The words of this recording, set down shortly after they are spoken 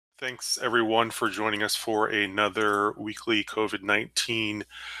Thanks everyone for joining us for another weekly COVID-19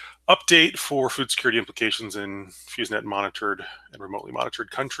 update for food security implications in FuseNet monitored and remotely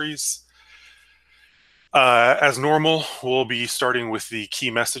monitored countries. As normal, we'll be starting with the key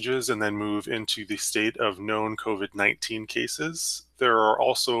messages and then move into the state of known COVID-19 cases. There are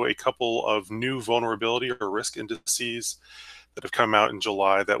also a couple of new vulnerability or risk indices that have come out in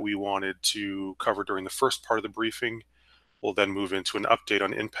July that we wanted to cover during the first part of the briefing. We'll then move into an update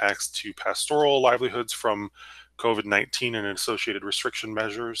on impacts to pastoral livelihoods from COVID-19 and associated restriction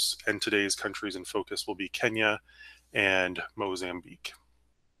measures. And today's countries in focus will be Kenya and Mozambique.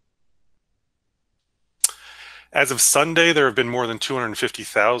 As of Sunday, there have been more than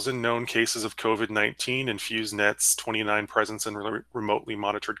 250,000 known cases of COVID-19 in FuseNet's 29 presence in remotely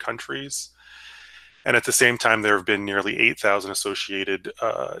monitored countries. And at the same time, there have been nearly 8,000 associated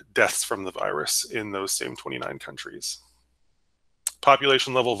deaths from the virus in those same 29 countries.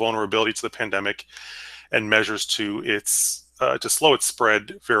 Population level vulnerability to the pandemic and measures to slow its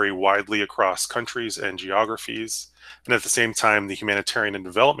spread vary widely across countries and geographies. And at the same time, the humanitarian and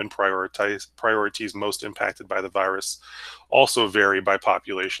development priorities most impacted by the virus also vary by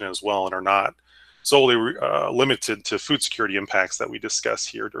population as well and are not solely limited to food security impacts that we discuss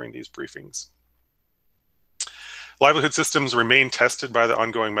here during these briefings. Livelihood systems remain tested by the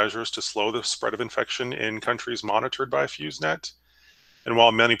ongoing measures to slow the spread of infection in countries monitored by FuseNet. And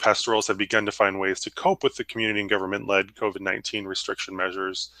while many pastorals have begun to find ways to cope with the community and government-led COVID-19 restriction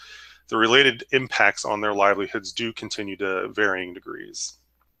measures, the related impacts on their livelihoods do continue to varying degrees.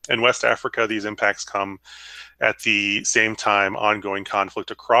 In West Africa, these impacts come at the same time ongoing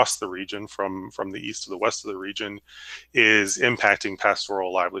conflict across the region from the east to the west of the region is impacting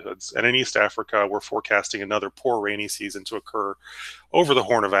pastoral livelihoods. And in East Africa, we're forecasting another poor rainy season to occur over the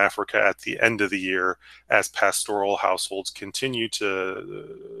Horn of Africa at the end of the year as pastoral households continue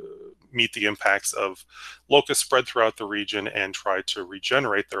to meet the impacts of locust spread throughout the region and try to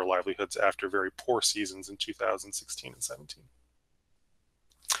regenerate their livelihoods after very poor seasons in 2016 and 17.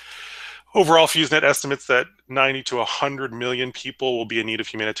 Overall, FuseNet estimates that 90 to 100 million people will be in need of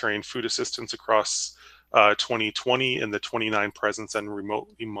humanitarian food assistance across 2020 in the 29 presence and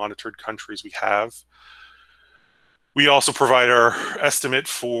remotely monitored countries we have. We also provide our estimate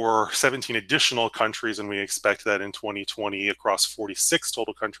for 17 additional countries, and we expect that in 2020, across 46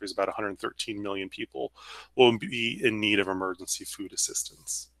 total countries, about 113 million people will be in need of emergency food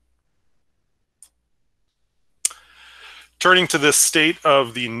assistance. Turning to the state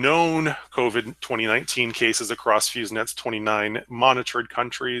of the known COVID-19 cases across FuseNet's 29 monitored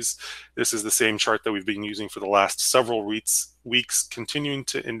countries, this is the same chart that we've been using for the last several weeks, continuing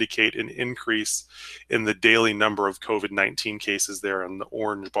to indicate an increase in the daily number of COVID-19 cases there in the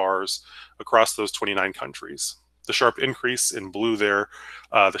orange bars across those 29 countries. The sharp increase in blue there,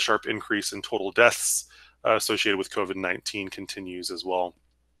 the sharp increase in total deaths associated with COVID-19 continues as well.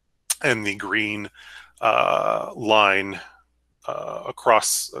 And the green line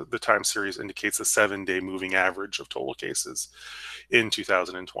across the time series indicates a 7-day moving average of total cases in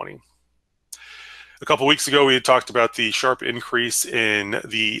 2020. A couple weeks ago, we had talked about the sharp increase in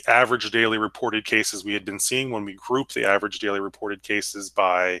the average daily reported cases we had been seeing when we grouped the average daily reported cases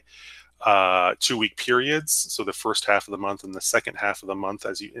by 2-week periods. So the first half of the month and the second half of the month,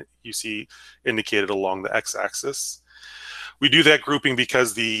 as you see indicated along the x-axis. We do that grouping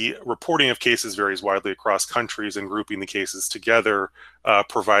because the reporting of cases varies widely across countries, and grouping the cases together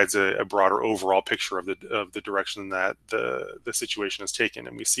provides a broader overall picture of the direction that the situation has taken.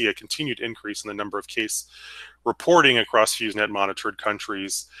 And we see a continued increase in the number of case reporting across FuseNet monitored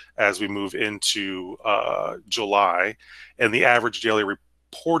countries as we move into July, and the average daily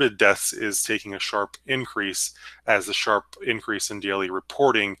reported deaths is taking a sharp increase as the sharp increase in daily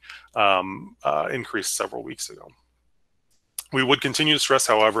reporting increased several weeks ago. We would continue to stress,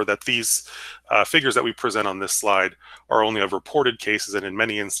 however, that these figures that we present on this slide are only of reported cases, and in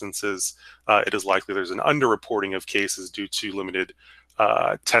many instances, it is likely there's an underreporting of cases due to limited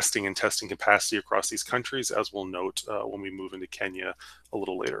testing and testing capacity across these countries, as we'll note when we move into Kenya a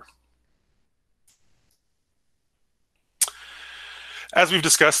little later. As we've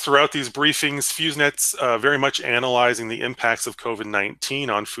discussed throughout these briefings, FuseNet's very much analyzing the impacts of COVID-19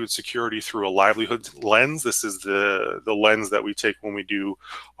 on food security through a livelihood lens. This is the lens that we take when we do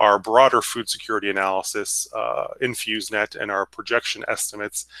our broader food security analysis in FuseNet and our projection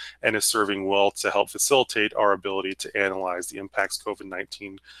estimates, and is serving well to help facilitate our ability to analyze the impacts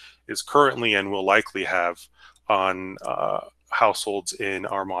COVID-19 is currently and will likely have on households in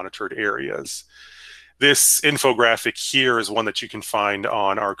our monitored areas. This infographic here is one that you can find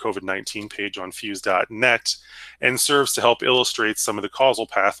on our COVID-19 page on fuse.net and serves to help illustrate some of the causal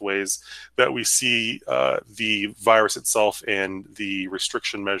pathways that we see the virus itself and the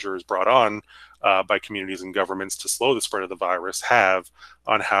restriction measures brought on by communities and governments to slow the spread of the virus have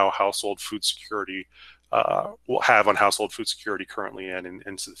on how household food security will have on household food security currently and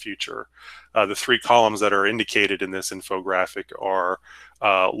into the future. The three columns that are indicated in this infographic are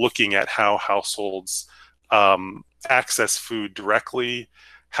looking at how households access food directly,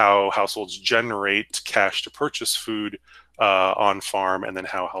 how households generate cash to purchase food on farm, and then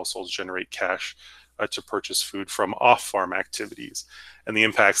how households generate cash to purchase food from off-farm activities. And the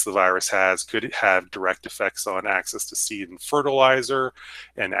impacts the virus has could have direct effects on access to seed and fertilizer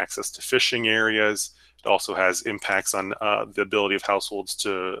and access to fishing areas. It also has impacts on the ability of households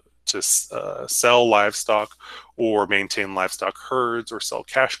to sell livestock or maintain livestock herds or sell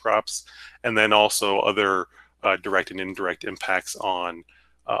cash crops, and then also other direct and indirect impacts on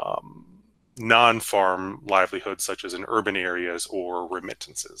non-farm livelihoods such as in urban areas or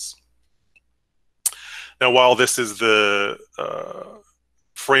remittances. Now, while this is the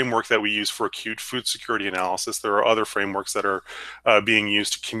framework that we use for acute food security analysis, there are other frameworks that are being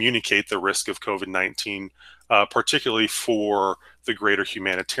used to communicate the risk of COVID-19, particularly for the greater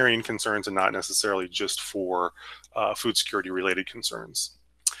humanitarian concerns and not necessarily just for food security related concerns.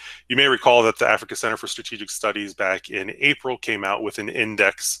 You may recall that the Africa Center for Strategic Studies back in April came out with an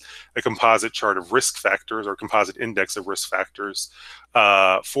index, a composite chart of risk factors or composite index of risk factors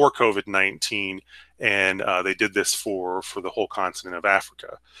for COVID-19. And they did this for the whole continent of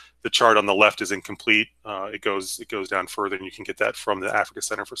Africa. The chart on the left is incomplete. It goes down further, and you can get that from the Africa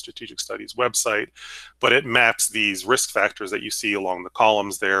Center for Strategic Studies website. But it maps these risk factors that you see along the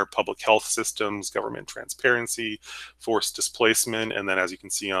columns there: public health systems, government transparency, forced displacement, and then, as you can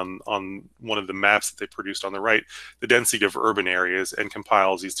see on one of the maps that they produced on the right, the density of urban areas, and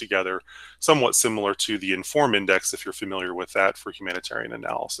compiles these together, somewhat similar to the Inform Index, if you're familiar with that, for humanitarian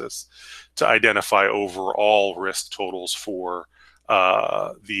analysis, to identify overall risk totals for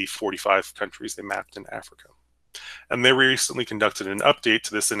the 45 countries they mapped in Africa. And they recently conducted an update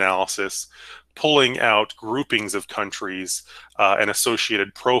to this analysis, pulling out groupings of countries and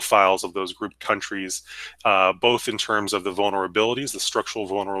associated profiles of those grouped countries, both in terms of the vulnerabilities, the structural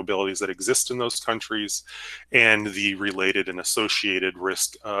vulnerabilities that exist in those countries, and the related and associated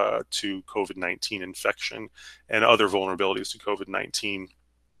risk to COVID-19 infection and other vulnerabilities to COVID-19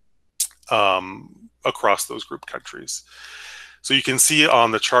 across those grouped countries. So you can see on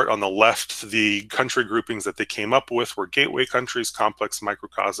the chart on the left, the country groupings that they came up with were gateway countries, complex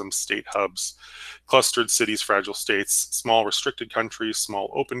microcosms, state hubs, clustered cities, fragile states, small restricted countries,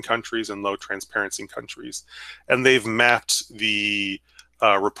 small open countries, and low transparency countries. And they've mapped the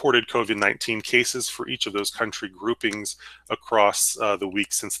reported COVID-19 cases for each of those country groupings across the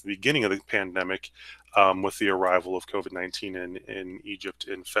week since the beginning of the pandemic, with the arrival of COVID-19 in Egypt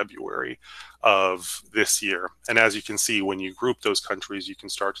in February of this year. And as you can see, when you group those countries, you can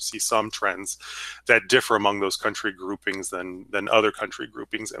start to see some trends that differ among those country groupings than other country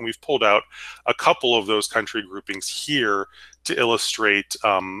groupings. And we've pulled out a couple of those country groupings here to illustrate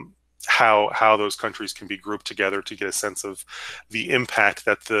how those countries can be grouped together to get a sense of the impact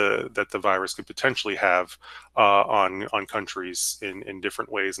that the virus could potentially have on countries in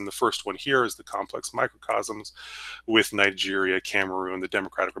different ways. And the first one here is the complex microcosms, with Nigeria, Cameroon, the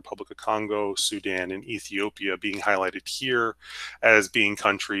Democratic Republic of Congo, Sudan, and Ethiopia being highlighted here as being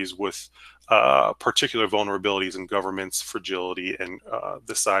countries with particular vulnerabilities in governments, fragility, and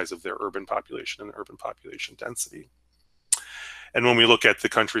the size of their urban population and urban population density. And when we look at the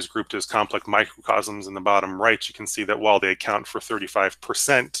countries grouped as complex microcosms in the bottom right, you can see that while they account for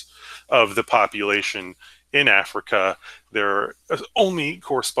 35% of the population in Africa, they only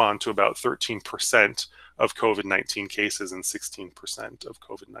correspond to about 13% of COVID-19 cases and 16% of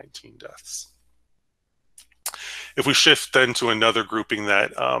COVID-19 deaths. If we shift then to another grouping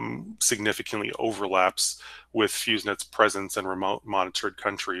that significantly overlaps with FuseNet's presence in remote monitored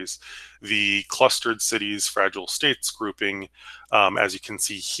countries, the clustered cities, fragile states grouping, as you can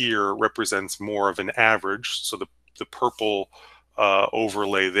see here, represents more of an average. So the purple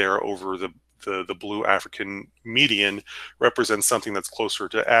overlay there over the blue African median represents something that's closer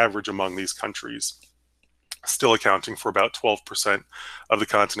to average among these countries, still accounting for about 12% of the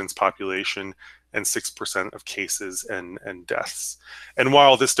continent's population and 6% of cases and deaths. And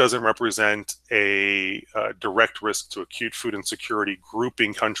while this doesn't represent a direct risk to acute food insecurity,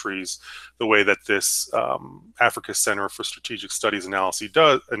 grouping countries the way that this Africa Center for Strategic Studies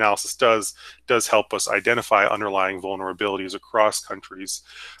analysis does help us identify underlying vulnerabilities across countries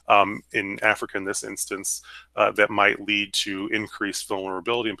in Africa in this instance that might lead to increased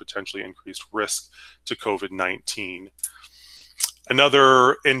vulnerability and potentially increased risk to COVID-19.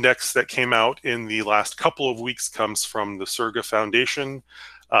 Another index that came out in the last couple of weeks comes from the Surga Foundation.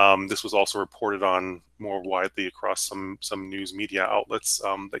 This was also reported on more widely across some news media outlets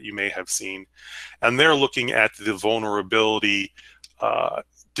that you may have seen. And they're looking at the vulnerability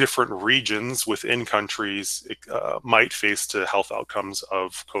different regions within countries might face to health outcomes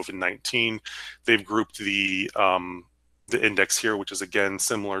of COVID-19. They've grouped the index here, which is again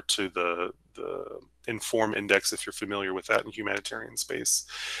similar to the Inform index, if you're familiar with that in humanitarian space.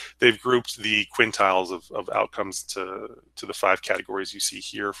 They've grouped the quintiles of outcomes to the 5 categories you see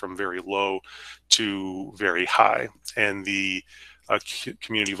here, from very low to very high. And the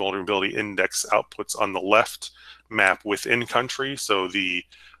community vulnerability index outputs on the left map within country. So the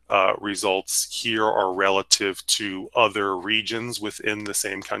results here are relative to other regions within the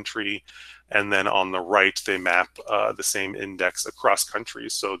same country. And then on the right, they map the same index across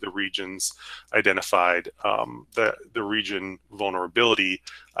countries. So the regions identified, the region vulnerability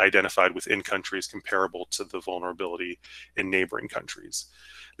identified within countries comparable to the vulnerability in neighboring countries.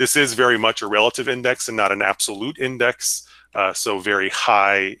 This is very much a relative index and not an absolute index. So very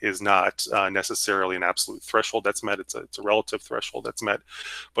high is not necessarily an absolute threshold that's met. It's a relative threshold that's met.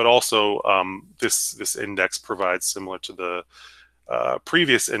 But also this index provides, similar to the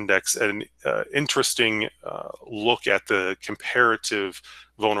previous index, an interesting look at the comparative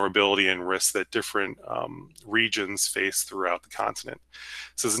vulnerability and risk that different regions face throughout the continent.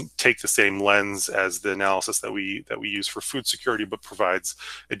 This doesn't take the same lens as the analysis that we use for food security, but provides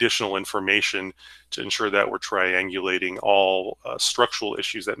additional information to ensure that we're triangulating all structural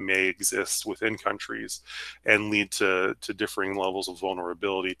issues that may exist within countries and lead to differing levels of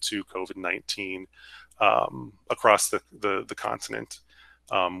vulnerability to COVID-19 across the continent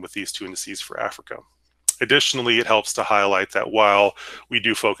with these 2 indices for Africa. Additionally, it helps to highlight that while we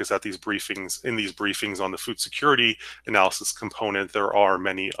do focus at these briefings on the food security analysis component, there are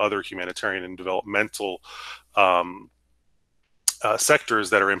many other humanitarian and developmental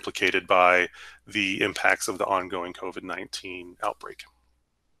sectors that are implicated by the impacts of the ongoing COVID-19 outbreak.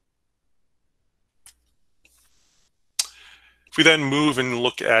 If we then move and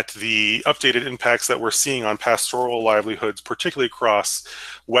look at the updated impacts that we're seeing on pastoral livelihoods, particularly across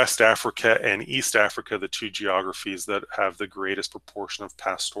West Africa and East Africa, the 2 geographies that have the greatest proportion of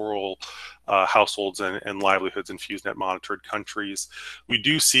pastoral households and livelihoods in FuseNet monitored countries, we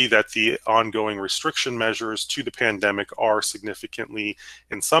do see that the ongoing restriction measures to the pandemic are significantly,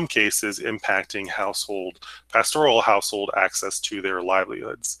 in some cases, impacting pastoral household access to their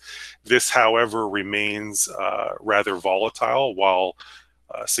livelihoods. This, however, remains rather volatile, while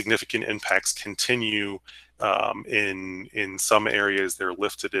significant impacts continue in some areas. They're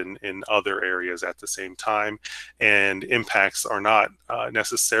lifted in other areas at the same time, and impacts are not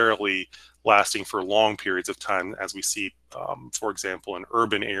necessarily lasting for long periods of time, as we see, for example, in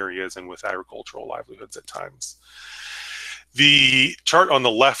urban areas and with agricultural livelihoods at times. The chart on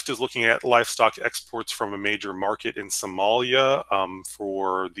the left is looking at livestock exports from a major market in Somalia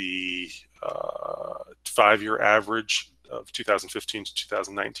for the 5-year average of 2015 to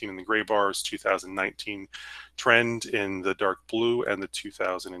 2019 in the gray bars, 2019 trend in the dark blue, and the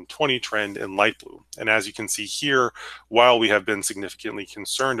 2020 trend in light blue. And as you can see here, while we have been significantly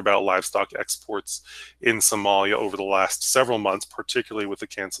concerned about livestock exports in Somalia over the last several months, particularly with the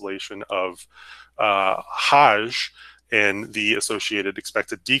cancellation of Hajj and the associated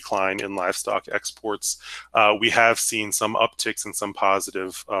expected decline in livestock exports, we have seen some upticks and some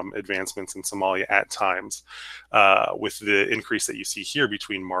positive advancements in Somalia at times, with the increase that you see here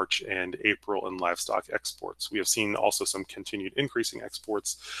between March and April in livestock exports. We have seen also some continued increasing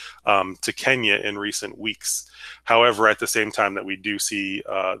exports to Kenya in recent weeks. However, at the same time that we do see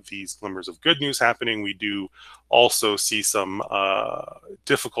these glimmers of good news happening, we do also see some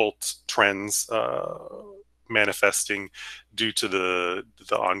difficult trends manifesting due to the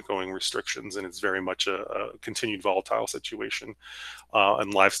ongoing restrictions, and it's very much a continued volatile situation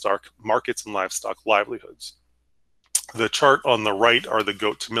in livestock markets and livestock livelihoods. The chart on the right are the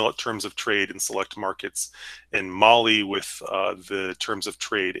goat to millet terms of trade in select markets in Mali, with the terms of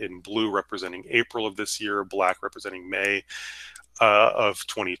trade in blue representing April of this year, black representing May of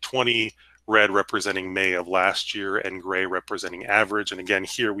 2020, red representing May of last year, and gray representing average. And again,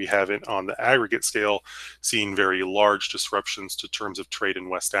 here we have it on the aggregate scale, seeing very large disruptions to terms of trade in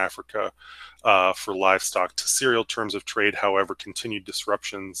West Africa for livestock to cereal terms of trade. However, continued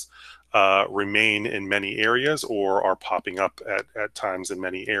disruptions remain in many areas or are popping up at times in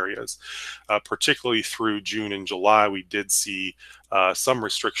many areas. Particularly through June and July, we did see some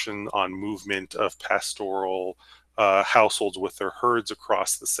restriction on movement of pastoral households with their herds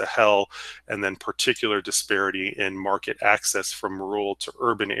across the Sahel, and then particular disparity in market access from rural to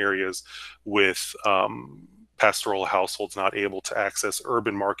urban areas, with pastoral households not able to access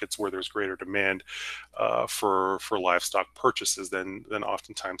urban markets where there's greater demand for livestock purchases than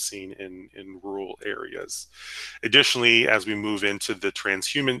oftentimes seen in rural areas. Additionally, as we move into the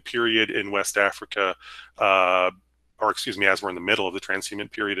transhumant period in West Africa, or excuse me, as we're in the middle of the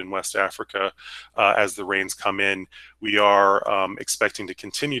transhumant period in West Africa, as the rains come in, we are expecting to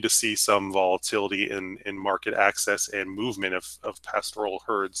continue to see some volatility in market access and movement of pastoral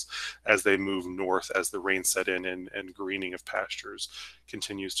herds as they move north, as the rain set in and greening of pastures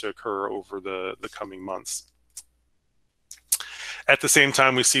continues to occur over the coming months. At the same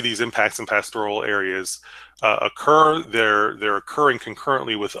time, we see these impacts in pastoral areas occur. They're occurring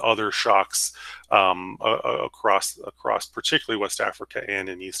concurrently with other shocks across particularly West Africa and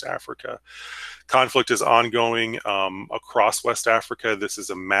in East Africa. Conflict is ongoing across West Africa. This is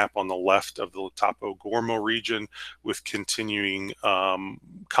a map on the left of the Tapo Gormo region, with continuing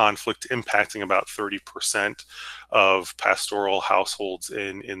conflict impacting about 30% of pastoral households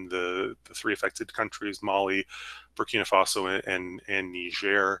in the three affected countries, Mali, Burkina Faso, and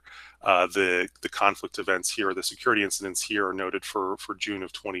Niger. The conflict events here, the security incidents here, are noted for June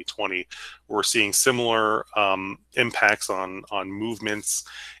of 2020. We're seeing similar impacts on movements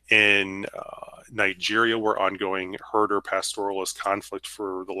in Nigeria, where ongoing herder pastoralist conflict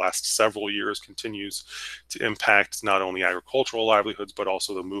for the last several years continues to impact not only agricultural livelihoods, but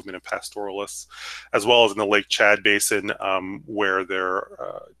also the movement of pastoralists, as well as in the Lake Chad Basin, where there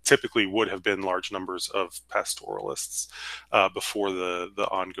typically would have been large numbers of pastoralists before the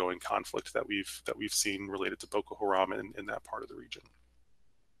ongoing conflict that we've seen related to Boko Haram in that part of the region.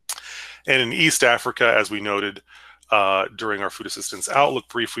 And in East Africa, as we noted during our food assistance outlook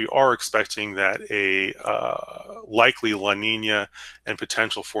brief, we are expecting that a likely La Nina and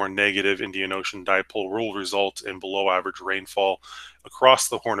potential for a negative Indian Ocean dipole will result in below average rainfall across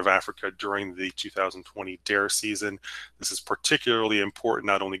the Horn of Africa during the 2020 dare season. This is particularly important,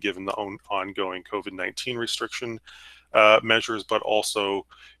 not only given the ongoing COVID-19 restriction measures, but also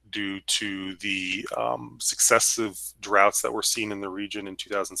due to the successive droughts that were seen in the region in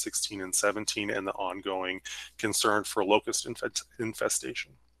 2016 and 17, and the ongoing concern for locust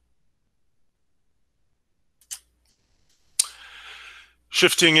infestation.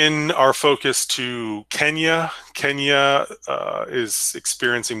 Shifting in our focus to Kenya, Kenya is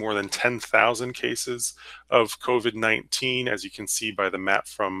experiencing more than 10,000 cases of COVID-19, as you can see by the map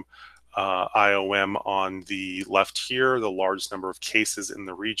from IOM on the left here, the largest number of cases in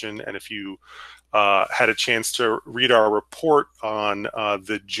the region. And if you had a chance to read our report on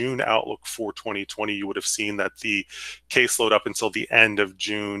the June outlook for 2020, you would have seen that the caseload up until the end of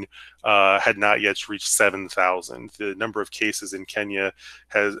June had not yet reached 7,000. The number of cases in Kenya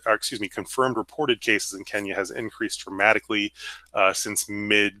confirmed reported cases in Kenya has increased dramatically since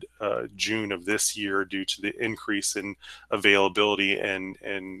mid-June of this year, due to the increase in availability and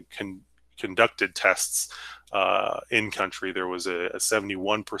conducted tests in country. There was a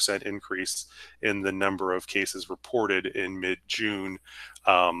 71% increase in the number of cases reported in mid-June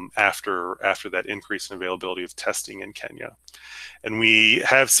after that increase in availability of testing in Kenya. And we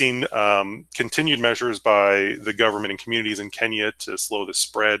have seen continued measures by the government and communities in Kenya to slow the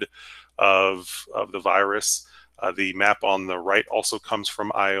spread of the virus. The map on the right also comes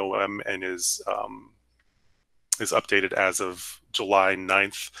from IOM and is updated as of July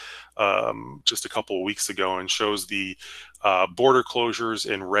 9th, just a couple of weeks ago, and shows the border closures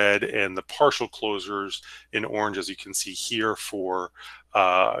in red and the partial closures in orange, as you can see here, for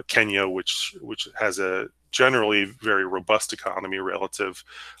Kenya, which has a generally very robust economy relative,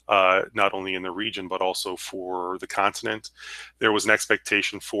 not only in the region, but also for the continent. There was an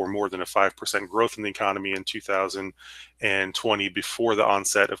expectation for more than a 5% growth in the economy in 2020 before the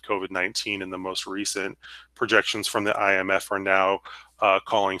onset of COVID-19, and the most recent projections from the IMF are now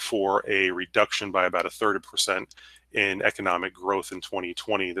calling for a reduction by about 1/3% in economic growth in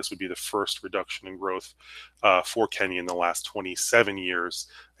 2020. This would be the first reduction in growth for Kenya in the last 27 years.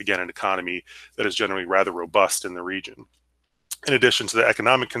 Again, an economy that is generally rather robust in the region. In addition to the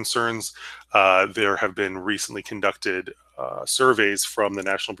economic concerns, there have been recently conducted surveys from the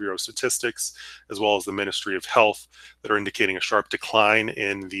National Bureau of Statistics, as well as the Ministry of Health, that are indicating a sharp decline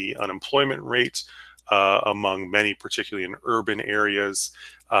in the unemployment rate among many, particularly in urban areas,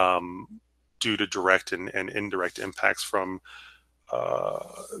 due to direct and indirect impacts from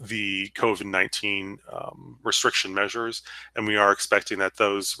the COVID-19 restriction measures. And we are expecting that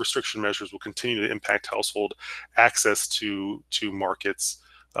those restriction measures will continue to impact household access to markets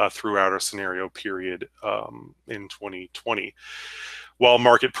throughout our scenario period in 2020. While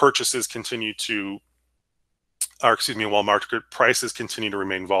market purchases continue to while market prices continue to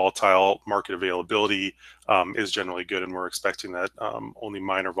remain volatile, market availability is generally good, and we're expecting that only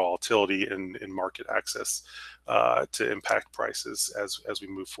minor volatility in market access to impact prices as we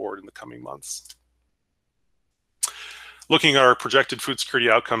move forward in the coming months. Looking at our projected food security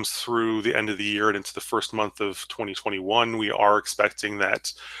outcomes through the end of the year and into the first month of 2021, we are expecting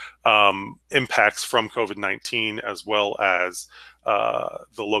that impacts from COVID-19, as well as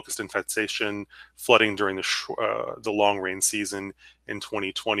the locust infestation, flooding during the long rain season in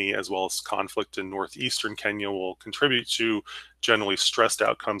 2020, as well as conflict in northeastern Kenya, will contribute to generally stressed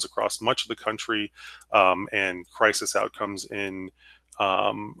outcomes across much of the country, and crisis outcomes in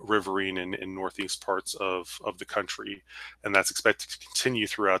riverine and in northeast parts of the country. And that's expected to continue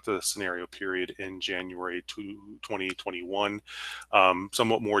throughout the scenario period in January 2021.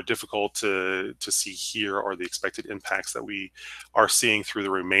 Somewhat more difficult to see here are the expected impacts that we are seeing through the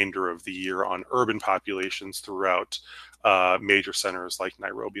remainder of the year on urban populations throughout major centers like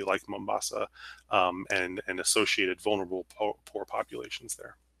Nairobi, like Mombasa, and associated vulnerable poor populations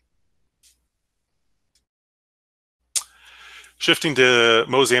there. Shifting to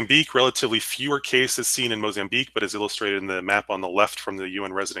Mozambique, relatively fewer cases seen in Mozambique, but as illustrated in the map on the left from the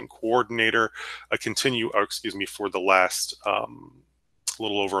UN resident coordinator, for the last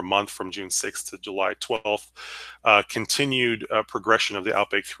little over a month, from June 6th to July 12th, continued progression of the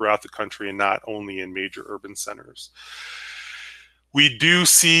outbreak throughout the country, and not only in major urban centers. We do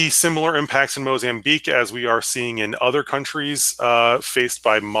see similar impacts in Mozambique as we are seeing in other countries faced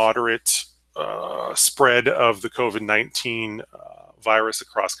by moderate spread of the COVID-19 virus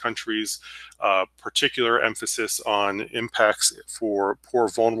across countries. Particular emphasis on impacts for poor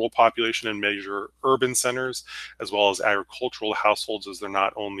vulnerable population in major urban centers, as well as agricultural households, as they're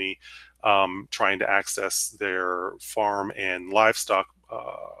not only trying to access their farm and livestock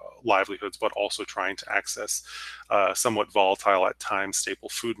livelihoods, but also trying to access somewhat volatile at times staple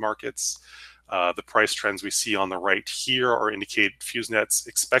food markets. The price trends we see on the right here are indicate FuseNet's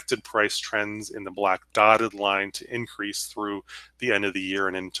expected price trends in the black dotted line to increase through the end of the year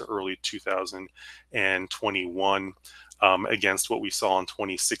and into early 2021, against what we saw in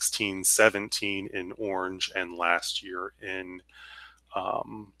 2016-17 in orange, and last year in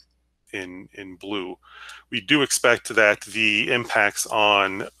blue. We do expect that the impacts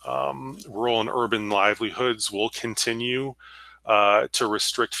on rural and urban livelihoods will continue to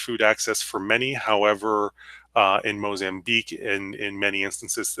restrict food access for many. However, in Mozambique, in many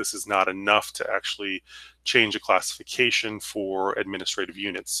instances, this is not enough to actually change a classification for administrative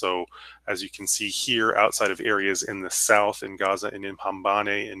units. So as you can see here, outside of areas in the south, in Gaza and in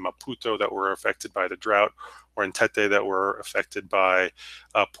Hambane, in Maputo, that were affected by the drought, or in Tete, that were affected by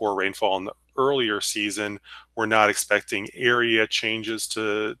poor rainfall in the earlier season, we're not expecting area changes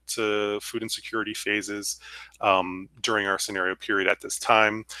to food insecurity phases during our scenario period at this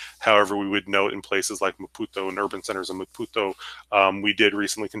time. However, we would note in places like Maputo and urban centers in Maputo, we did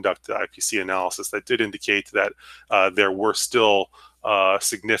recently conduct the IPC analysis that did indicate that there were still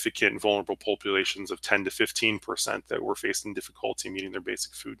significant vulnerable populations of 10 to 15% that were facing difficulty meeting their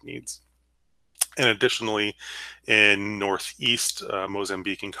basic food needs. And additionally, in northeast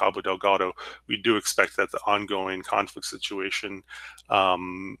Mozambique and Cabo Delgado, we do expect that the ongoing conflict situation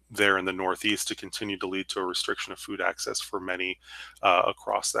there in the northeast to continue to lead to a restriction of food access for many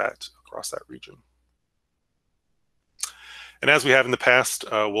across that region. And as we have in the past,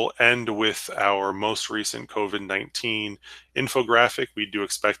 we'll end with our most recent COVID-19 infographic. We do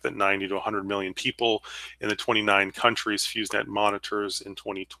expect that 90 to 100 million people in the 29 countries FuseNet monitors in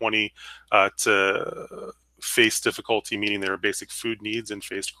 2020 to face difficulty meeting their basic food needs and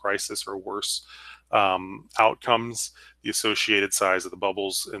face crisis or worse outcomes. The associated size of the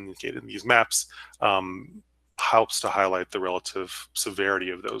bubbles indicated in these maps helps to highlight the relative severity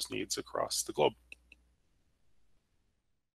of those needs across the globe.